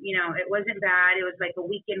 Like when, it wasn't bad. It was like a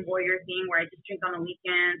weekend warrior thing where I just drink on the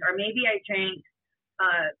weekends, or maybe I drank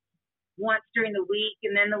once during the week,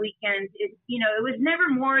 and then the weekends. It was never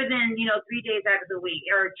more than 3 days out of the week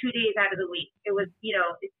or 2 days out of the week. It was,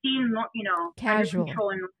 it seemed casual, under control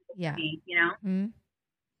and yeah.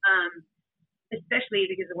 Especially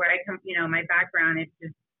because of where I come, my background. It's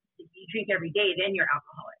just if you drink every day, then you're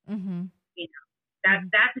alcoholic.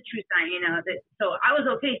 That's a true sign, so I was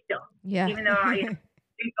okay still. Yeah. Even though I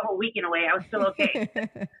drink the whole weekend away, I was still okay.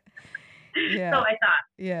 Yeah. So I thought.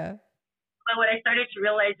 Yeah. But what I started to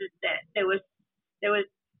realize is that I was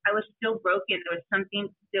still broken. There was something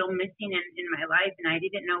still missing in my life, and I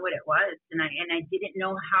didn't know what it was, and I didn't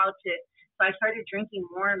know how to. So I started drinking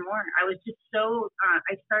more and more. I was just so.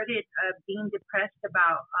 I started being depressed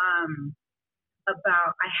about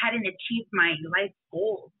I hadn't achieved my life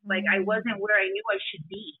goals. Like I wasn't where I knew I should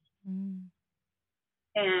be.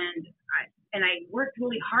 And I worked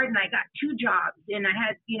really hard, and I got 2 jobs, and I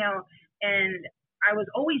had, and I was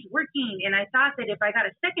always working, and I thought that if I got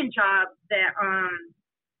a second job that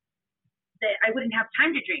that I wouldn't have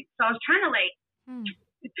time to drink. So I was trying to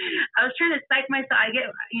I was trying to psych myself. I get,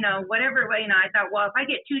 whatever way, I thought, well, if I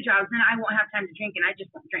get two jobs, then I won't have time to drink and I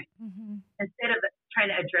just won't drink. Instead of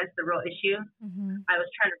trying to address the real issue, I was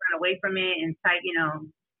trying to run away from it and sidestep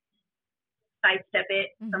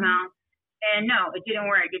it somehow. And no, it didn't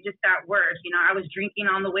work. It just got worse. I was drinking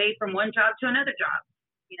on the way from one job to another job,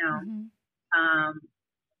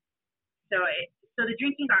 so the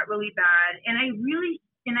drinking got really bad. And I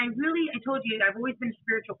told you, I've always been a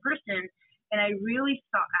spiritual person, and I really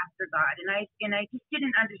sought after God. And I just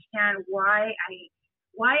didn't understand why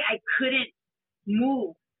I couldn't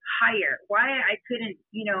move higher, why I couldn't,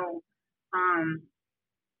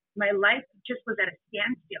 my life just was at a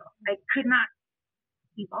standstill. I could not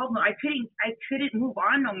evolve. I couldn't move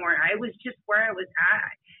on no more. I was just where I was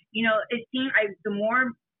at. It seemed the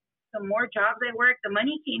more jobs I worked, the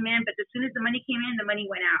money came in, but as soon as the money came in, the money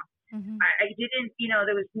went out. I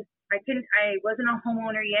didn't, I wasn't a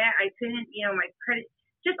homeowner yet. I couldn't, my credit,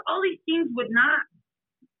 just all these things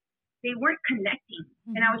they weren't connecting.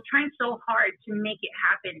 And I was trying so hard to make it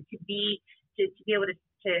happen, to be able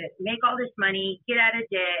to make all this money, get out of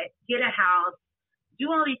debt, get a house, do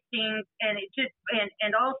all these things. And it just,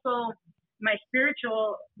 and also my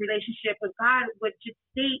spiritual relationship with God would just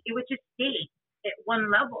stay at one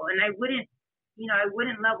level. And I wouldn't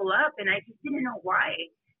level up, and I just didn't know why.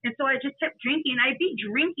 And so I just kept drinking. I'd be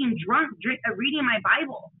drinking drunk, reading my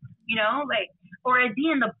Bible, or I'd be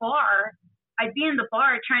in the bar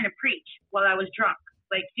trying to preach while I was drunk.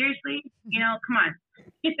 Like, seriously, come on.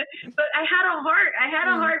 But I had a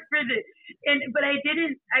heart for this. But I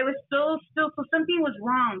didn't, I was so something was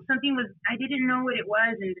wrong. I didn't know what it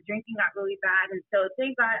was, and the drinking got really bad. And so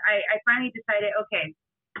thank God, I finally decided, okay,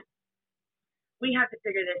 we have to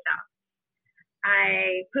figure this out.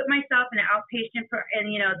 I put myself in an outpatient and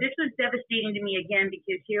this was devastating to me again,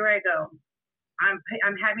 because here I go.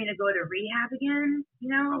 I'm having to go to rehab again,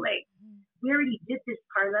 we already did this,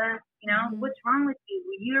 Carla, what's wrong with you?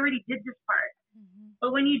 You already did this part.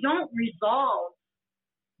 But when you don't resolve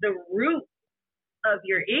the root of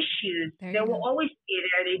your issues, they will always be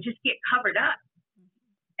there. They just get covered up.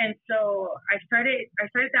 And so I started the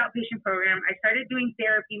outpatient program. I started doing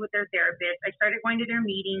therapy with their therapist. I started going to their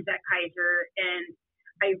meetings at Kaiser, and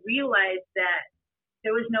I realized that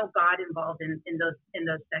there was no God involved in those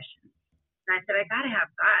sessions. And I said, I gotta have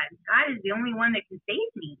God. God is the only one that can save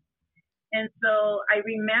me. And so I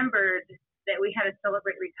remembered that we had to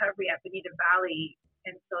celebrate recovery at Bonita Valley.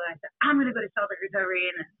 And so I said, I'm gonna go to celebrate recovery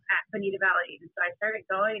at Bonita Valley. And so I started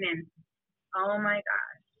going, and oh my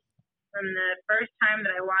gosh. From the first time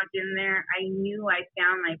that I walked in there, I knew I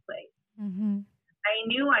found my place. I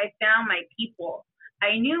knew I found my people.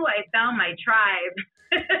 I knew I found my tribe.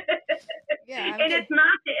 And it's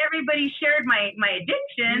not that everybody shared my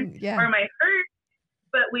addiction or my hurt,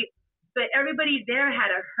 but everybody there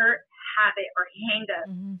had a hurt, habit, or hang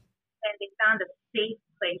up, and they found a safe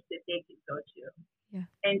place that they could go to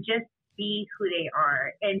and just be who they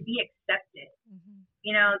are and be accepted.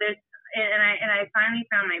 And I finally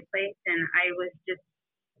found my place, and I was just,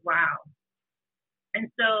 wow.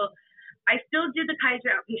 And so I still did the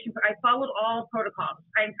Kaiser outpatient, but I followed all protocols.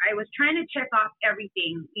 I was trying to check off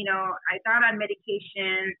everything. I got on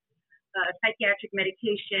medication, psychiatric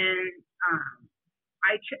medication.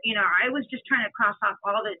 I was just trying to cross off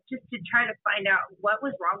all the, just to try to find out what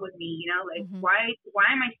was wrong with me, why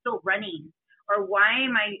am I still running? Or why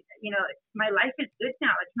am I, my life is good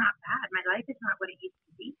now. It's not bad. My life is not what it used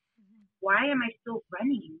to be. Why am I still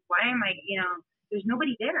running? Why am I, there's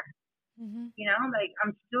nobody there.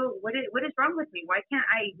 I'm still, what is wrong with me? Why can't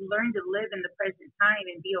I learn to live in the present time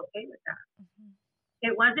and be okay with that?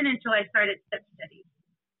 It wasn't until I started step studies.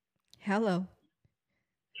 Hello.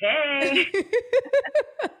 Hey.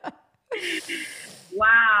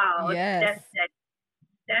 Wow. Yes.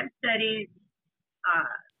 Step studies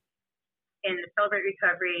in the Celebrate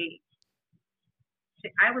Recovery.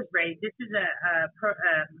 I was raised, this is a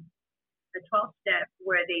 12 step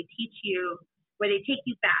where they take you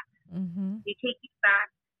back. They take you back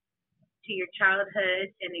to your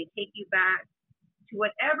childhood, and they take you back to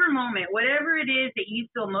whatever moment, whatever it is that you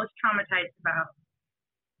feel most traumatized about.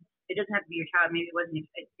 It doesn't have to be your child. Maybe it wasn't.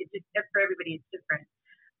 It's just for everybody. It's different.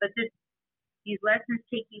 But these lessons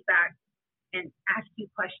take you back and ask you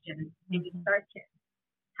questions, and you start to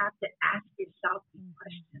have to ask yourself these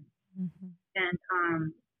questions.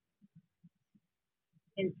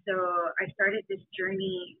 And so I started this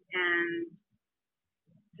journey, and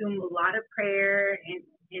through a lot of prayer and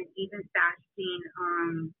even fasting,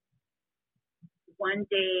 one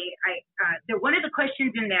day, one of the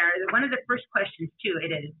questions in there, one of the first questions too,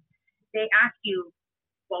 it is, they ask you,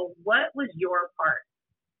 well, what was your part?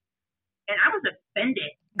 And I was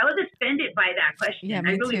offended. I was offended by that question. Yeah,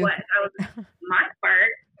 I really too. was. I was, my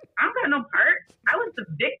part? I don't got no part. I was the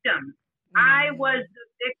victim. I was the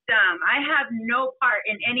victim. I have no part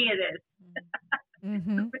in any of this.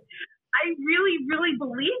 I really, really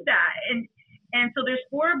believe that. And so there's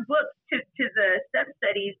 4 books to the step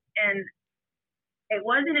studies, and it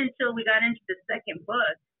wasn't until we got into the second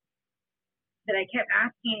book that I kept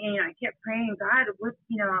asking, and I kept praying, God, what,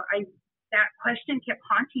 that question kept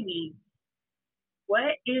haunting me.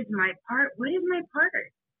 What is my part? What is my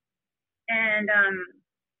part? And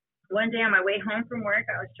one day on my way home from work,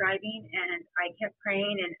 I was driving and I kept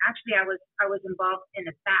praying. And actually, I was involved in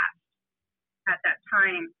a fast at that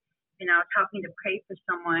time, and I was helping to pray for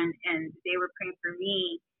someone, and they were praying for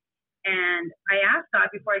me. And I asked God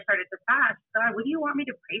before I started the fast, God, what do you want me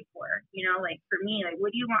to pray for? For me,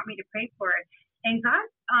 what do you want me to pray for? And God,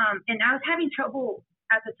 and I was having trouble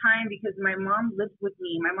at the time because my mom lived with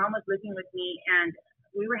me. My mom was living with me, and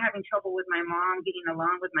we were having trouble with my mom getting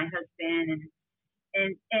along with my husband.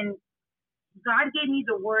 And God gave me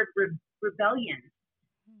the word rebellion.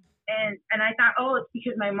 And I thought, oh, it's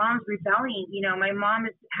because my mom's rebelling. My mom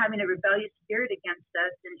is having a rebellious spirit against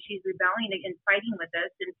us, and she's rebelling and fighting with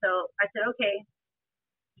us. And so I said, okay.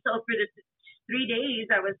 So for the 3 days,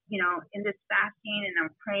 I was, in this fasting, and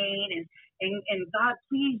I'm praying, and God,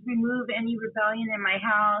 please remove any rebellion in my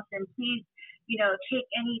house, and please, take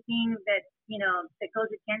anything that, that goes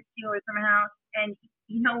against you or from my house. And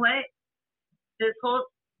you know what?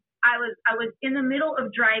 I was in the middle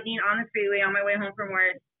of driving on the freeway on my way home from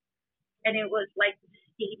work, and it was like the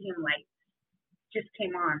stadium lights just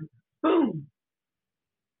came on. Boom!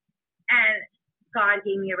 And God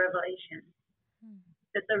gave me a revelation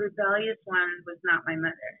that the rebellious one was not my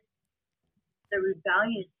mother. The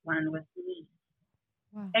rebellious one was me.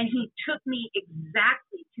 Wow. And he took me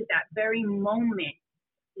exactly to that very moment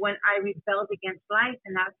when I rebelled against life,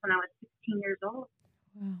 and that's when I was 16 years old.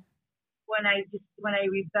 Wow. When I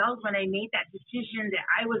rebelled, when I made that decision that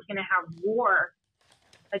I was going to have war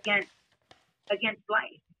against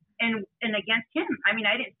life and against him. I mean,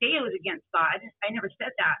 I didn't say it was against God. I never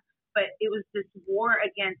said that, but it was this war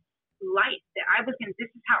against life that this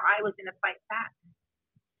is how I was going to fight back.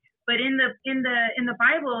 But in the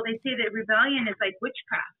Bible, they say that rebellion is like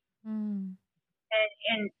witchcraft. And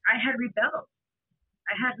I had rebelled.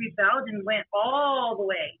 And went all the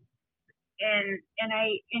way. And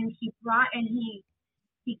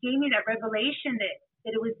he gave me that revelation that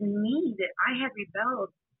it was me, that I had rebelled.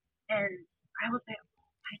 And I was like, oh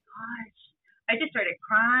my gosh. I just started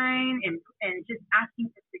crying and just asking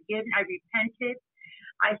for forgiveness. I repented.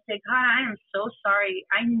 I said, God, I am so sorry.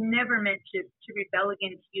 I never meant to rebel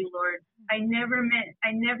against you, Lord. I never meant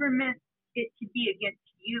it to be against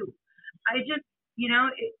you. I just,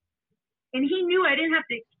 and he knew I didn't have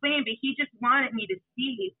to explain, but he just wanted me to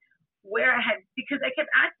see where I had, because I kept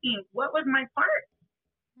asking, what was my part?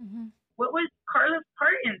 What was Carla's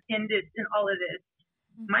part in all of this?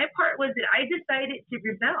 My part was that I decided to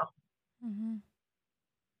rebel.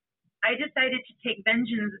 I decided to take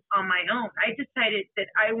vengeance on my own. I decided that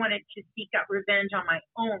I wanted to seek out revenge on my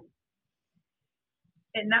own.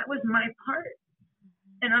 And that was my part.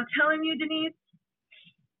 And I'm telling you, Denise,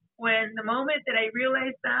 when the moment that I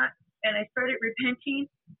realized that and I started repenting,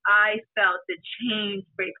 I felt the chains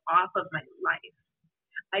break off of my life.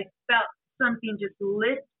 I felt something just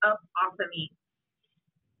lift up off of me.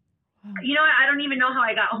 Wow. I don't even know how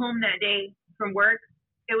I got home that day from work.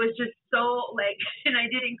 It was just so and I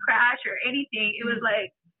didn't crash or anything. It was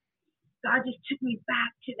like God just took me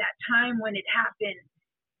back to that time when it happened,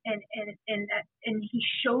 and he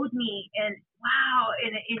showed me, and wow,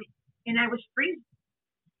 and I was free.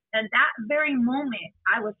 And that very moment,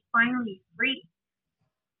 I was finally free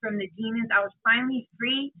from the demons. I was finally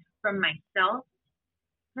free from myself.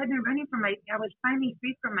 I've been running from I was finally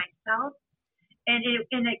free from myself, and it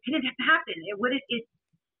couldn't have happened.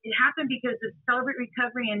 It happened because of Celebrate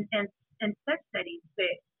Recovery and step studies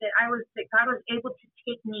that God was able to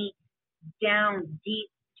take me down deep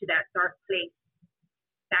to that dark place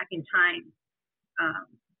back in time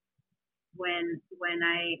when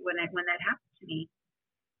that happened to me,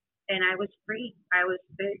 and I was free. I was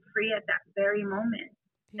very free at that very moment,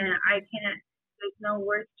 and I can't. There's no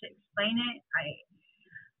words to explain it.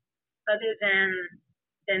 Other than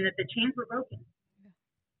that the chains were broken.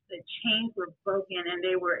 The chains were broken and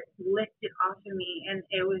they were lifted off of me, and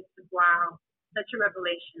it was, wow, such a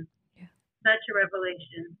revelation. Such a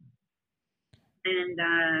revelation. And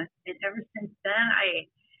ever since then,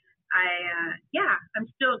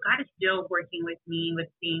 God is still working with me with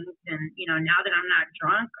things. And, now that I'm not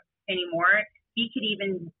drunk anymore, he could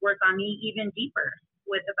even work on me even deeper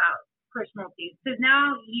with about personal things. Because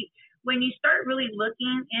now when you start really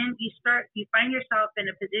looking in, you find yourself in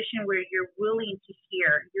a position where you're willing to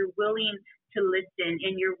hear, you're willing to listen,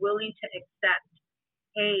 and you're willing to accept,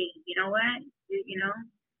 hey, you know what?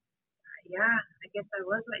 Yeah, I guess I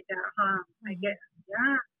was like that, huh? I guess,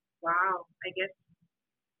 yeah, wow, I guess,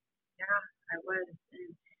 yeah, I was.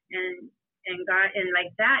 And God, and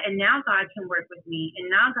like that, and now God can work with me, and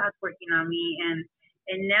now God's working on me, and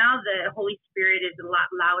now the Holy Spirit is a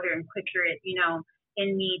lot louder and quicker,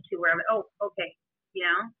 in me to where I'm, oh, okay,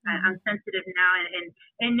 I'm sensitive now,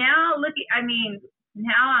 and now look,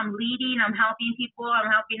 now I'm leading, I'm helping people, I'm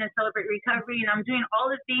helping to celebrate recovery, and I'm doing all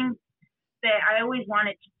the things that I always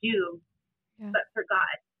wanted to do, but for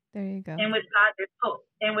God. There you go. And with God, there's hope,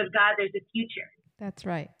 and with God, there's a future. That's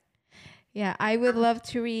right. Yeah, I would love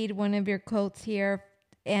to read one of your quotes here.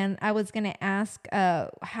 And I was going to ask,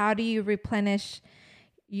 how do you replenish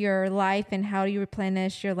your life, and how do you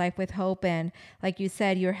replenish your life with hope? And like you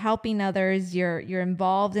said, you're helping others, you're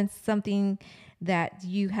involved in something that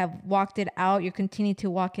you have walked it out, you continue to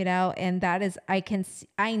walk it out. And that is,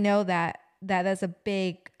 I know that is a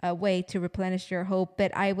big way to replenish your hope.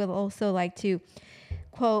 But I would also like to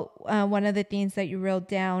quote one of the things that you wrote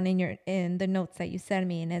down in the notes that you sent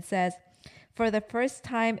me. And it says, "For the first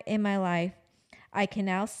time in my life, I can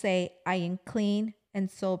now say I am clean and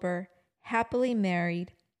sober, happily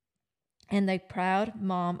married, and a proud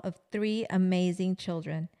mom of 3 amazing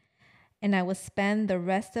children. And I will spend the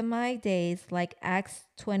rest of my days like Acts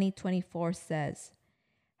 20:24 says.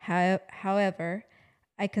 However,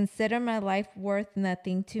 I consider my life worth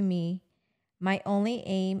nothing to me. My only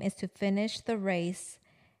aim is to finish the race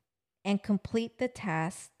and complete the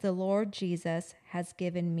task the Lord Jesus has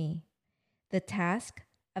given me. The task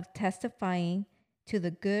of testifying to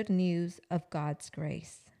the good news of God's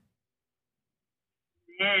grace."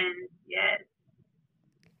 Amen. Yes.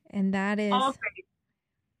 And that is all grace.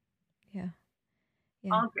 Yeah.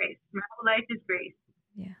 All grace. My whole life is grace.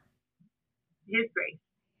 Yeah. His grace.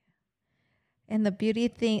 And the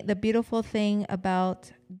beautiful thing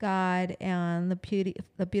about God, and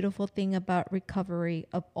the beautiful thing about recovery,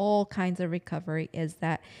 of all kinds of recovery, is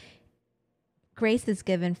that grace is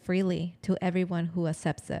given freely to everyone who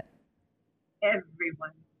accepts it.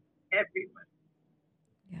 Everyone.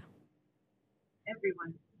 Yeah.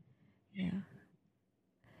 Everyone. Yeah.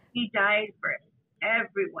 He died for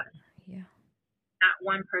everyone. Yeah. Not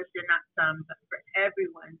one person, not some, but for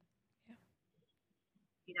everyone.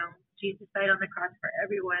 Yeah. Jesus died on the cross for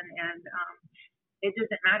everyone, and it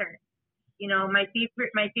doesn't matter. My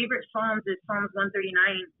favorite Psalms is Psalms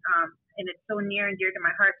 139, and it's so near and dear to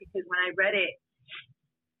my heart because when I read it,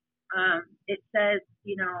 it says,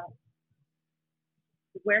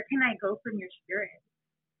 where can I go from your spirit?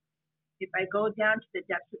 If I go down to the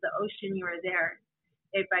depths of the ocean, you are there.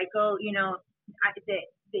 If I go,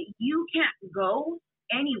 that you can't go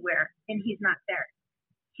anywhere and he's not there.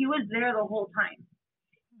 He was there the whole time.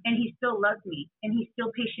 And he still loved me, and he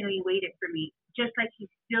still patiently waited for me, just like he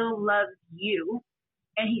still loves you,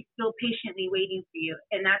 and he's still patiently waiting for you.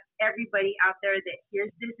 And that's everybody out there that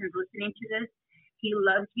hears this and listening to this. He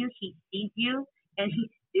loves you, he sees you, and he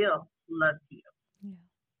still loves you.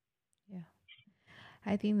 Yeah.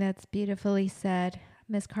 I think that's beautifully said.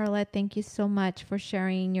 Ms. Carla, thank you so much for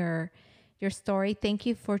sharing your story. Thank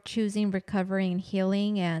you for choosing recovery and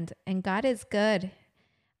healing, and God is good.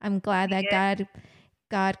 I'm glad that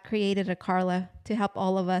God created a Carla to help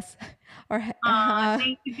all of us.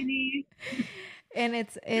 Thank you, Denise. And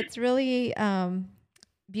it's really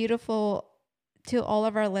beautiful to all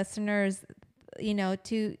of our listeners. We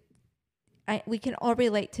can all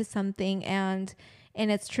relate to something, and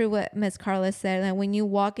it's true what Ms. Carla said. And when you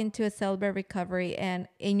walk into a Celebrate Recovery, and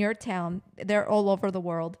in your town, they're all over the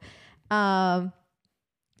world.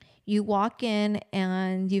 You walk in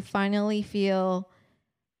and you finally feel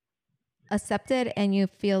accepted and you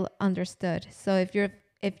feel understood. So if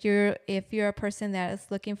you're a person that is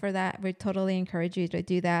looking for that, we totally encourage you to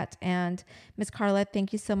do that. And Ms. Carla,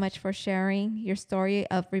 thank you so much for sharing your story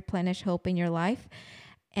of Replenish Hope in your life.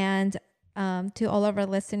 And to all of our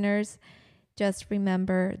listeners, just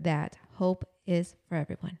remember that hope is for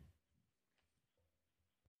everyone.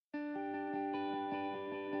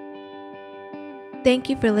 Thank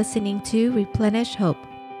you for listening to Replenish Hope.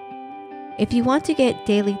 If you want to get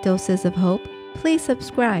daily doses of hope, please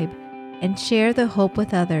subscribe and share the hope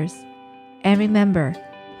with others. And remember,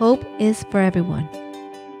 hope is for everyone.